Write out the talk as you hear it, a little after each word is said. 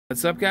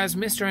What's up, guys?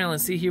 Mr. Alan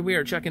C here. We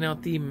are checking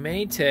out the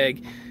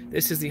Maytag.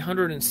 This is the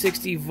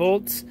 160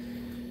 volts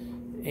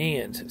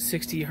and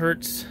 60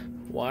 hertz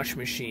wash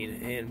machine.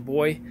 And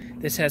boy,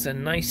 this has a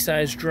nice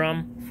sized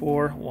drum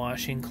for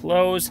washing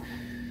clothes.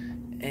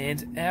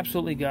 And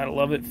absolutely gotta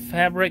love it.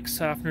 Fabric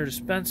softener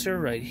dispenser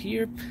right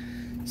here.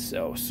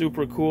 So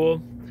super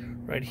cool.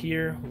 Right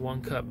here,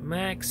 1 cup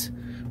max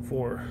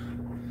for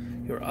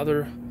your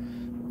other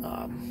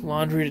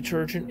laundry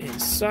detergent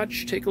and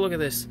such. Take a look at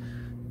this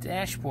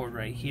dashboard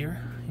right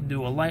here. You can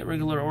do a light,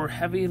 regular, or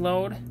heavy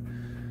load.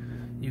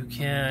 You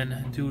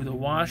can do the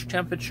wash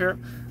temperature.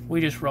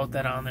 We just wrote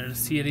that on there to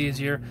see it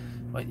easier.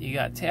 But you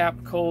got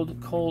tap,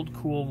 cold, cold,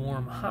 cool,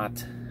 warm,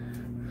 hot.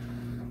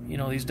 You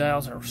know, these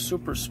dials are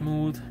super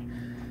smooth.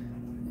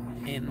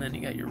 And then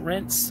you got your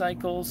rinse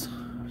cycles.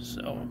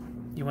 So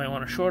you might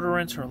want a shorter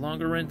rinse or a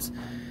longer rinse.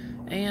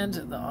 And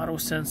the auto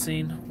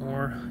sensing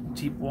or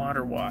deep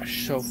water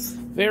wash. So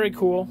very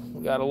cool.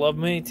 We gotta love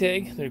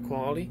Maytag, their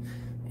quality.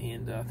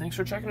 And thanks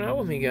for checking it out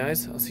with me,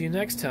 guys. I'll see you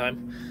next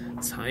time.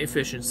 It's high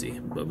efficiency.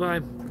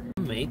 Bye-bye.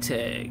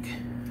 Maytag.